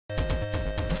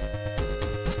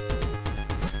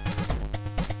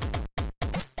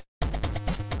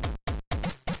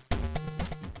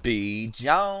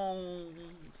BJones.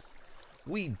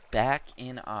 We back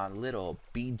in our little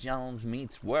BJones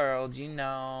meets world, you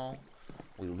know.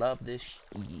 We love this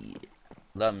shit.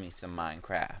 Love me some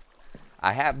Minecraft.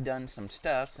 I have done some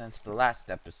stuff since the last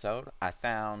episode. I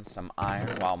found some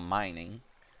iron while mining.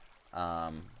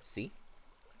 See?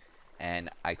 And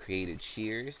I created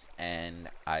shears, and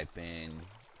I've been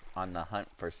on the hunt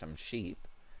for some sheep.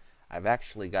 I've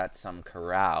actually got some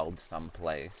corralled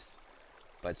someplace,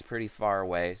 but it's pretty far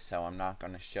away, so I'm not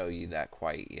going to show you that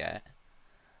quite yet.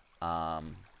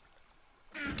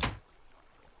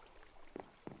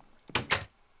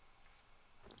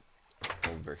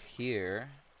 Over here,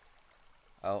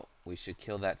 oh, we should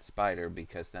kill that spider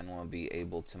because then we'll be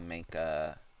able to make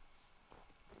a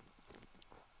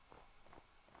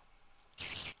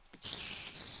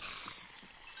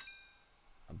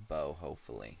bow,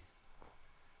 hopefully.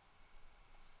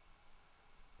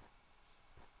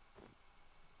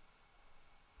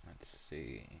 Let's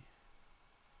see.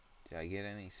 Did I get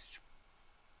any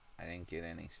I didn't get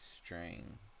any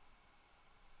string.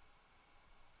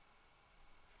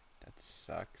 That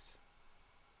sucks.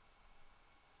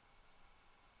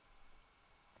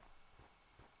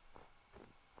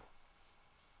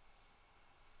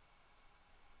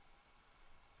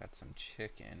 Got some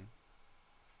chicken.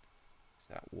 Is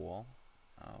that wool?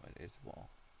 Oh, it is wool.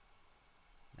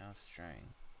 No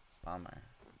string. Bummer.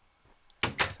 I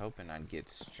was hoping I'd get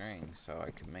string so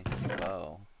I could make a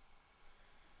bow.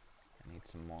 I need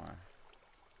some more.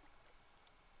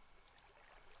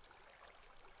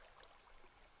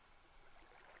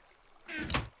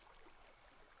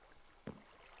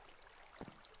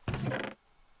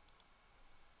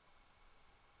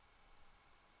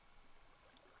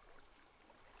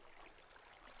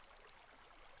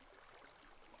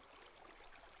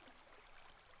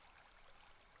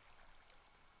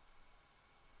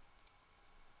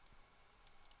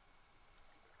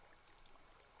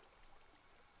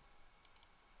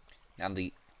 Now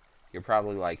you're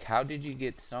probably like, how did you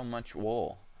get so much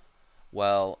wool?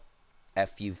 Well,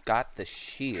 if you've got the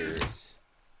shears,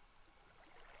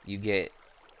 you get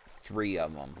 3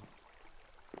 of them.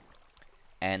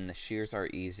 And the shears are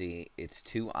easy. It's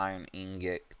 2 iron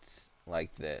ingots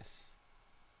like this.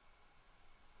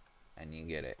 And you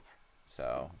get it.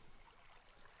 So,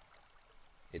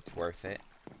 it's worth it.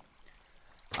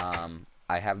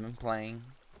 I have been playing.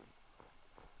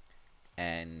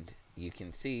 And you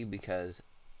can see because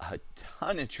a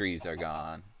ton of trees are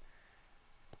gone.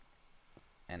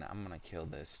 And I'm gonna kill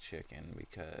this chicken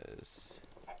because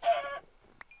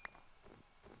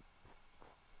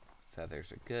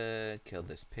feathers are good. Kill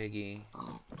this piggy.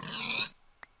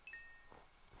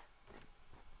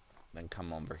 Then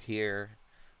come over here.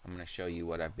 I'm gonna show you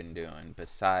what I've been doing.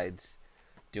 Besides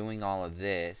doing all of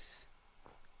this,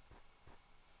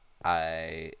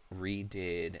 I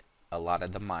redid a lot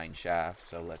of the mine shaft,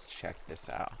 so let's check this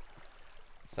out.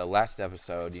 So last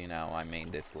episode, you know, I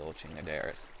made this little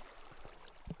chingaderas.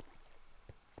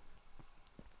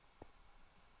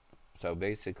 So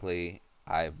basically,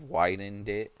 I've widened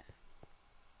it,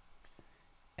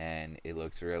 and it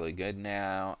looks really good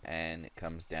now, and it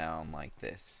comes down like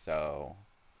this, so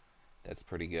that's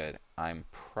pretty good. I'm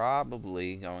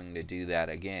probably going to do that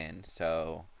again,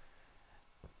 so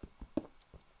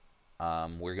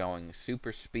we're going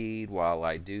super speed while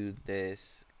I do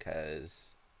this,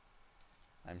 because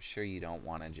I'm sure you don't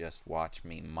want to just watch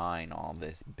me mine all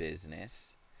this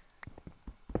business.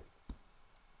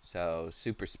 So,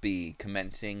 super speed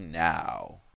commencing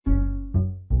now.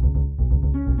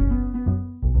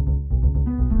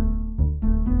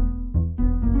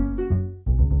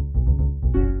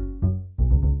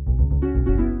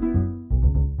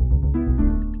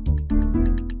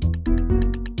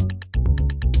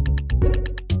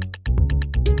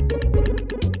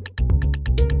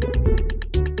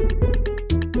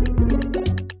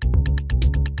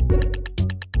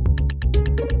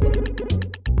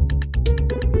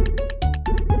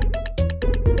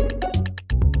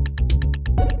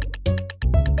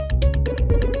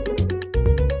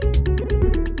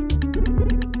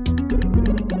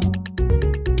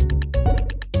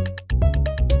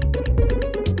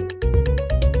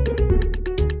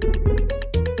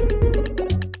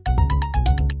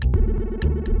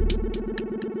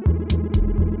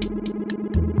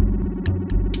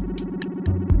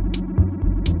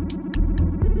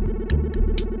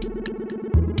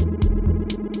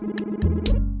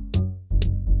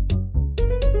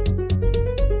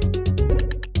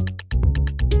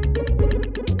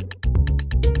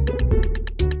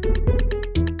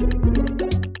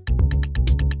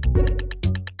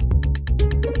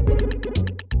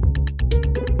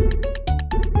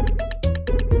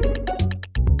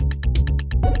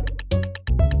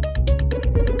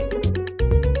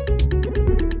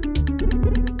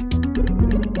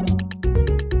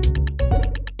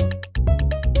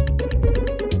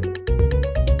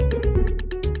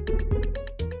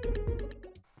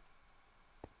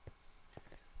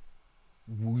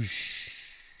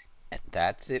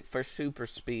 that's it for super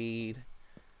speed.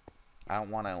 I don't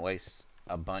want to waste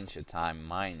a bunch of time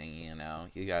mining, you know.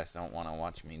 You guys don't want to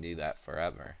watch me do that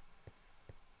forever.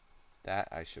 That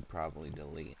I should probably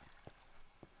delete.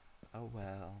 Oh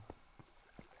well.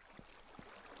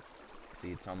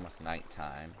 See, it's almost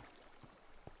nighttime.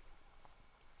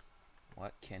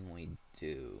 What can we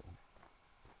do?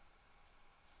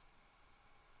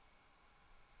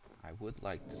 I would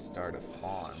like to start a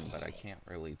farm, but I can't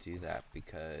really do that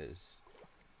because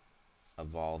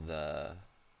of all the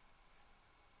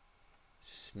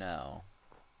snow.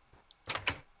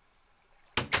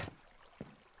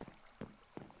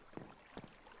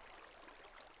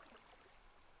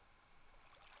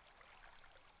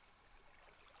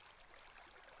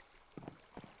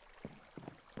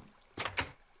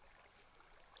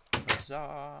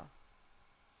 Huzzah!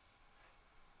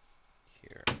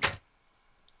 Here.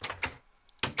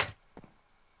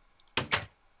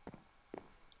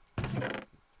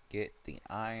 Get the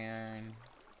iron.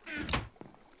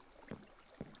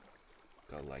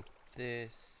 Go like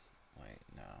this. Wait,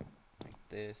 no. Like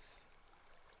this.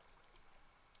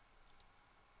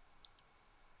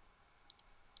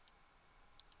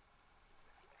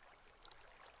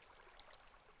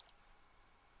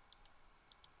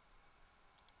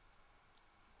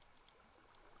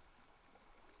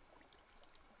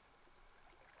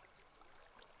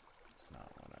 That's not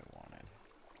what I wanted.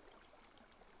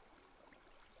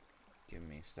 Give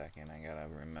me a second. I gotta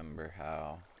remember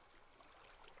how.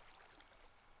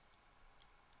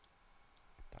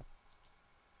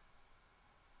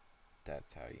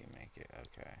 That's how you make it,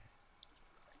 okay.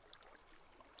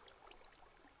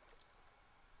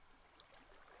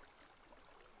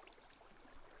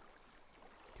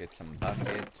 Get some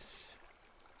buckets.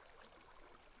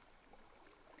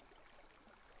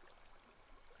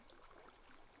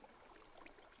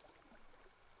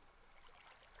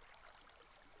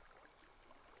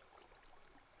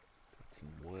 Get some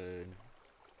wood.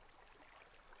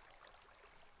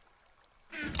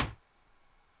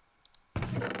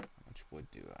 Which wood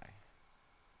do I?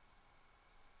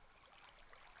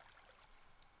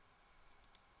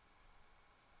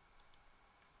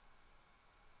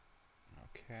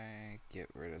 Okay, get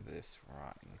rid of this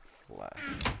rotten flesh.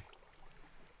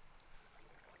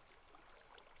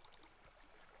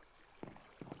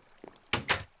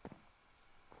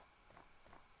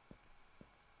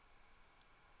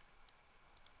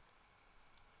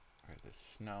 Where's the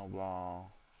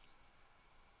snowball?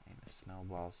 Ain't a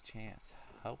snowball's chance.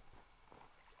 Oh.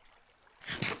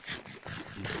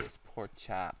 Eat this pork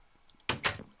chop.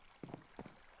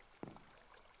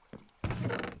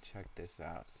 Check this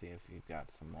out. See if you've got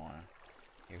some more.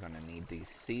 You're gonna need these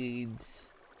seeds.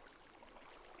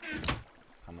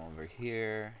 Come over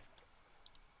here.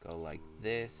 Go like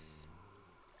this.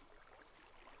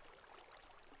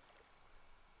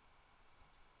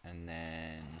 And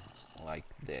then like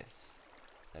this.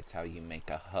 That's how you make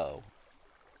a hoe.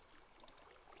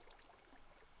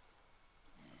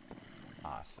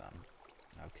 Awesome.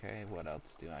 Okay, what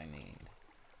else do I need?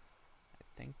 I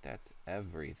think that's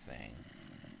everything.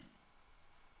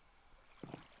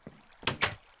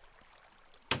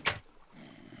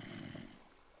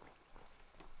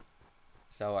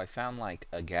 So I found like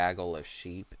a gaggle of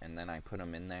sheep and then I put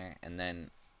them in there and then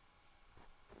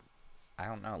I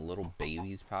don't know, little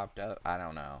babies popped up. I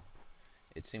don't know.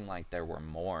 It seemed like there were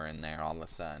more in there all of a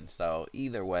sudden. So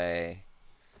either way,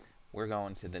 we're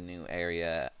going to the new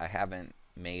area. I haven't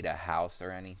made a house or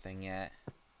anything yet.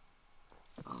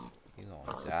 You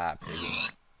gonna die, piggy.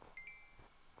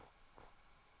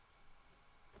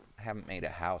 I haven't made a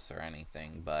house or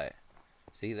anything, but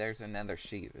see, there's another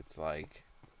sheep. It's like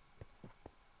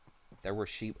there were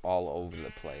sheep all over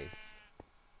the place.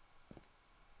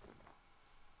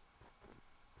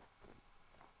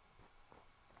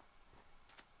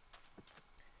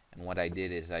 And what I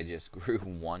did is I just grew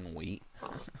one wheat.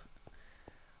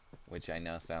 Which I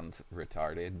know sounds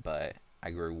retarded, but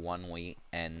I grew one wheat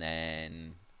and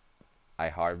then I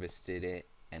harvested it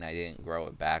and I didn't grow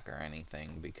it back or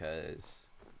anything because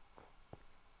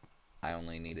I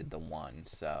only needed the one,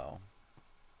 so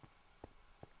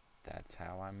that's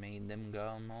how I made them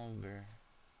come over.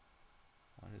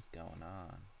 What is going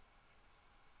on?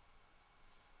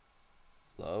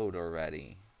 Load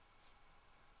already.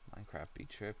 Minecraft be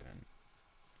tripping.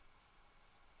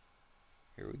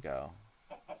 Here we go.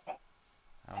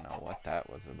 I don't know what that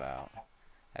was about.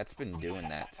 That's been doing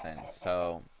that since.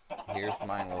 So, here's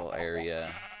my little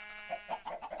area.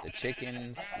 The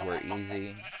chickens were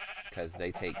easy because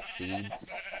they take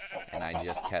seeds. And I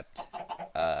just kept,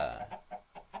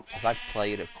 because I've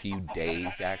played a few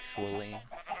days actually.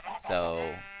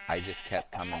 So, I just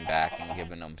kept coming back and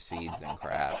giving them seeds and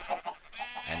crap.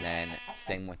 And then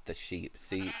same with the sheep.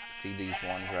 See these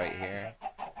ones right here?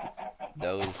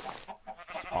 Those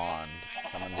spawned.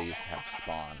 Some of these have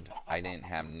spawned. I didn't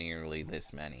have nearly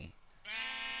this many.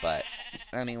 But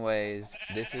anyways,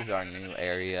 this is our new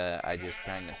area. I just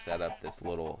kind of set up this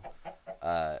little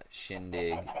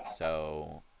shindig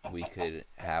so we could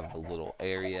have a little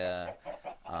area.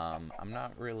 I'm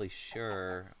not really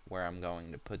sure where I'm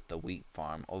going to put the wheat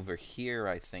farm. Over here,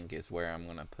 I think, is where I'm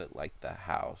going to put, like, the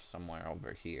house. Somewhere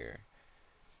over here.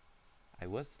 I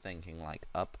was thinking, like,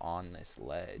 up on this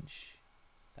ledge.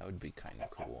 That would be kind of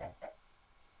cool.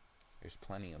 There's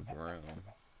plenty of room.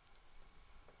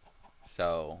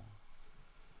 So,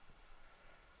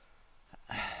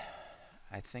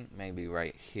 I think maybe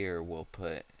right here we'll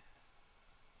put,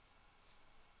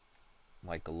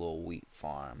 like, a little wheat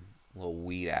farm. Little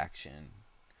wheat action.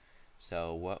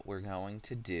 So what we're going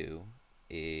to do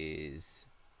is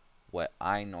what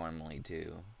I normally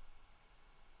do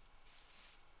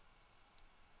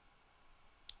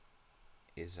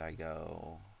is I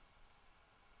go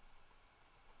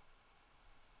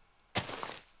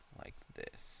like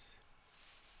this.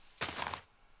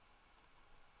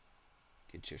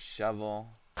 Get your shovel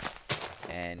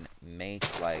and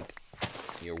make like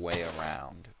your way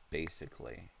around,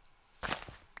 basically.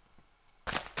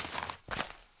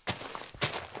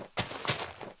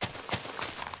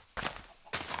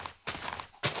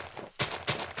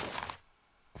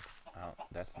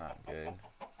 That's not good.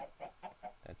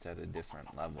 That's at a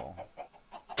different level.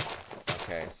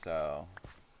 Okay, so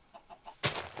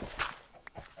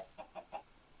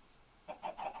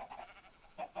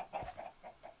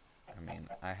I mean,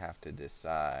 I have to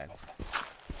decide.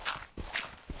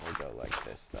 We'll go like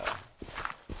this, though.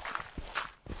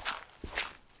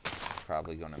 It's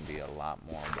probably going to be a lot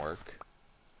more work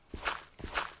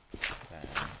than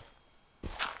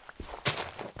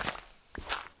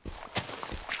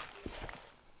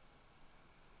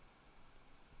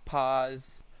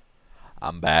pause.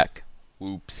 I'm back.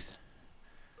 Whoops.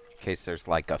 In case there's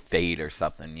like a fade or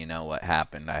something, you know what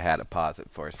happened. I had to pause it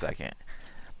for a second.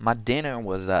 My dinner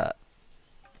was up.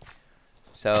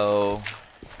 So,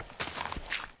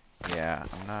 yeah,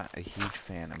 I'm not a huge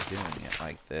fan of doing it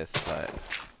like this, but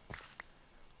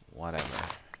whatever.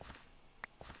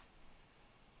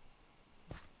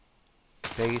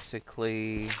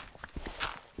 Basically,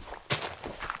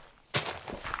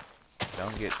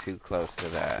 don't get too close to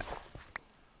that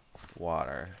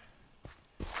water.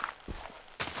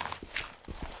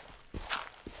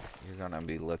 You're gonna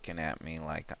be looking at me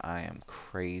like I am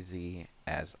crazy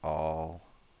as all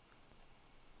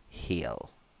hell.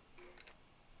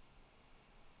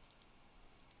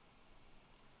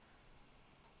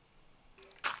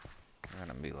 You're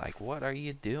gonna be like, what are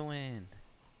you doing?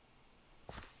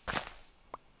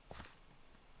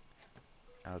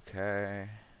 Okay.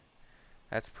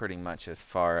 That's pretty much as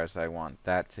far as I want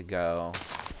that to go.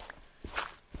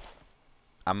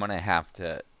 I'm gonna have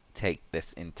to take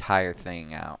this entire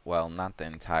thing out. Well, not the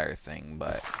entire thing,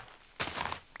 but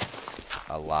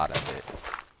a lot of it.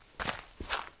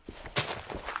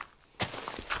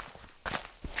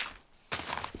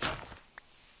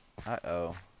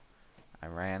 Uh-oh. I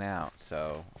ran out,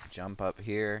 so jump up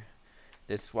here.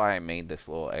 This is why I made this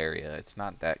little area. It's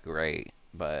not that great,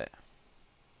 but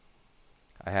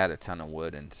I had a ton of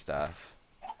wood and stuff.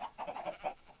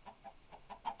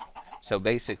 So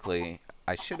basically,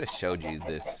 I should have showed you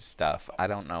this stuff. I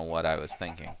don't know what I was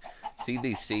thinking. See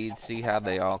these seeds? See how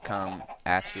they all come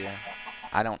at you?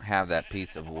 I don't have that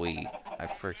piece of wheat. I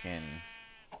freaking...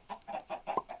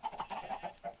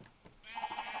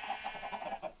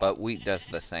 But wheat does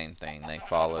the same thing. They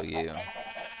follow you.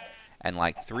 And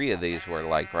like 3 of these were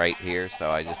like right here, so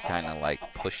I just kind of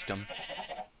like pushed them.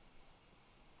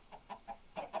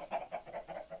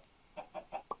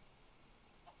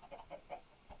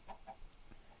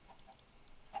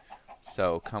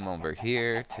 So come over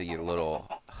here to your little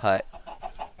hut.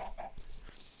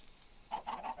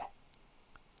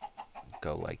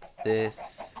 Go like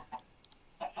this.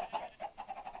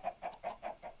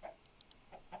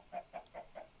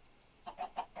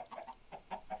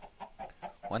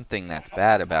 One thing that's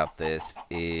bad about this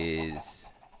is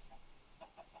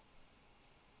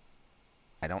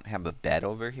I don't have a bed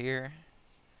over here.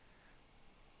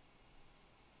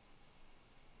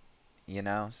 You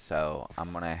know, so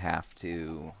I'm gonna have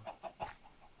to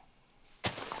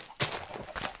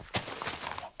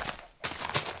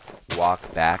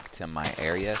walk back to my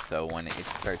area, so when it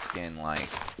starts getting like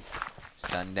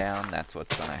sundown, that's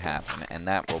what's gonna happen. And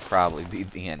that will probably be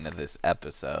the end of this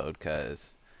episode,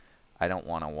 because I don't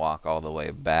want to walk all the way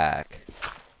back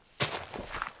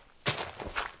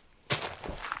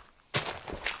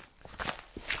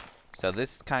So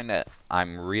this is kind of,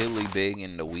 I'm really big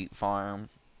into wheat farming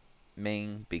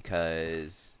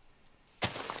because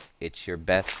it's your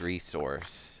best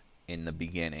resource in the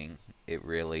beginning. It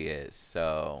really is.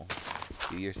 So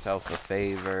do yourself a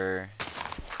favor,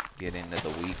 get into the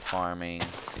wheat farming.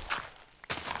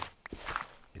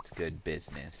 It's good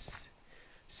business.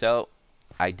 So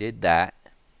I did that,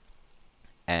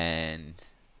 and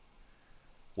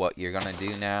what you're gonna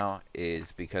do now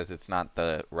is, because it's not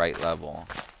the right level,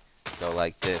 go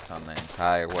like this on the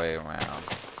entire way around.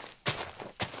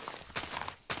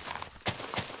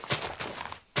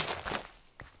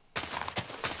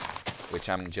 Which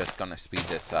I'm just gonna speed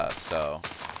this up, so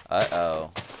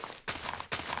uh-oh.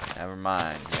 Never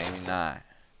mind, maybe not.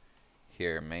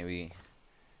 Here, maybe,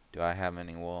 do I have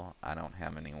any wool? I don't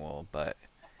have any wool, but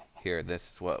here,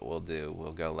 this is what we'll do.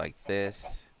 We'll go like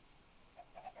this.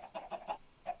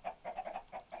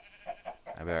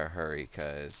 I better hurry,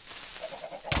 cause,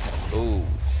 ooh,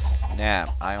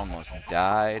 snap, I almost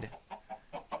died,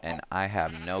 and I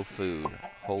have no food.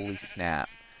 Holy snap.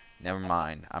 Never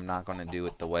mind, I'm not gonna do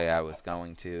it the way I was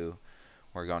going to.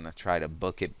 We're gonna try to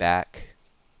book it back.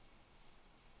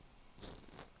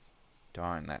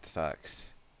 Darn, that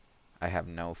sucks. I have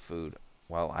no food.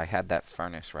 Well, I had that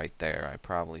furnace right there. I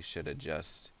probably should have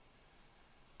just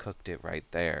cooked it right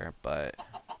there, but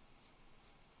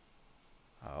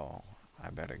oh, I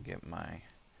better get my,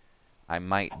 I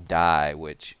might die,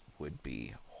 which would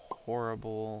be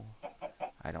horrible.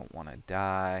 I don't want to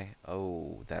die.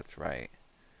 Oh, that's right.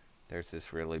 There's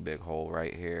this really big hole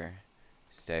right here.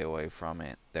 Stay away from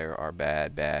it. There are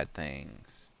bad, bad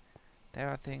things. There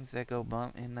are things that go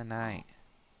bump in the night.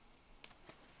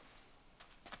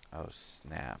 Oh,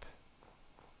 snap.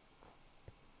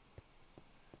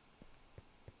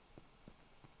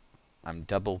 I'm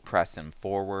double pressing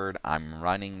forward. I'm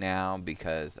running now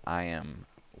because I am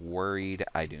worried.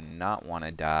 I do not want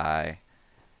to die.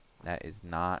 That is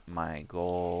not my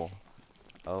goal.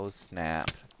 Oh,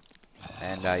 snap.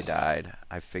 And I died.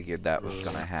 I figured that was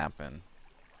going to happen.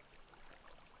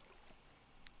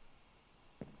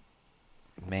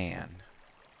 Man.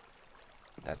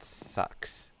 That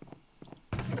sucks.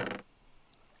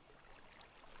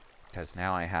 Because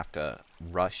now I have to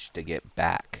rush to get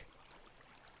back.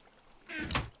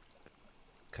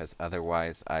 Because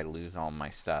otherwise I lose all my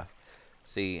stuff.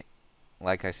 See,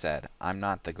 like I said, I'm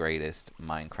not the greatest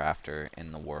Minecrafter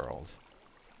in the world.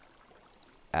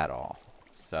 At all.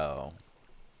 So,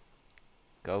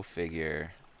 go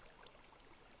figure.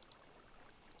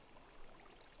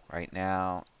 Right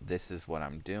now, this is what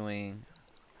I'm doing.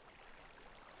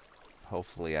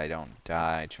 Hopefully I don't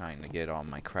die trying to get all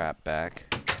my crap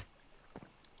back.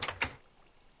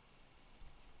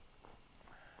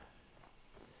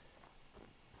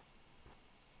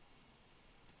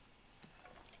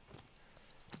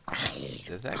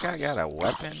 Does that guy got a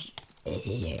weapon?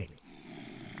 That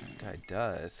guy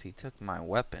does. He took my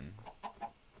weapon.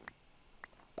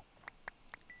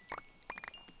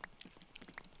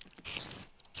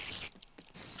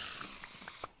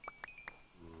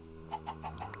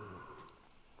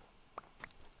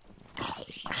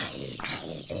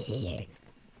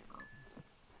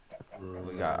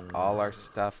 We got all our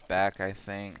stuff back, I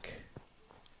think.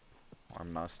 Or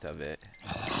most of it.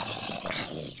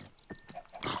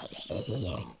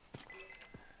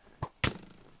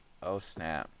 Oh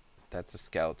snap. That's a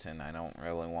skeleton. I don't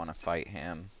really want to fight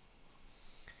him.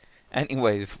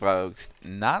 Anyways, folks,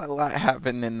 not a lot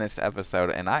happened in this episode,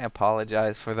 and I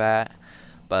apologize for that.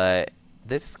 But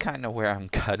this is kind of where I'm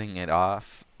cutting it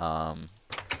off.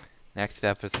 Next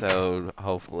episode,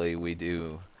 hopefully we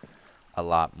do a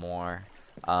lot more.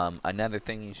 Another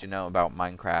thing you should know about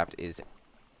Minecraft is,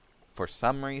 for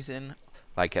some reason,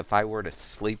 like if I were to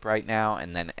sleep right now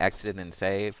and then exit and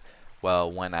save,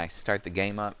 well, when I start the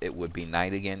game up, it would be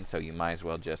night again, so you might as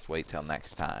well just wait till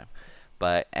next time.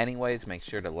 But anyways, make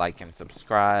sure to like and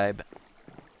subscribe.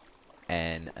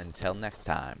 And until next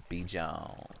time,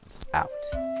 BJones out.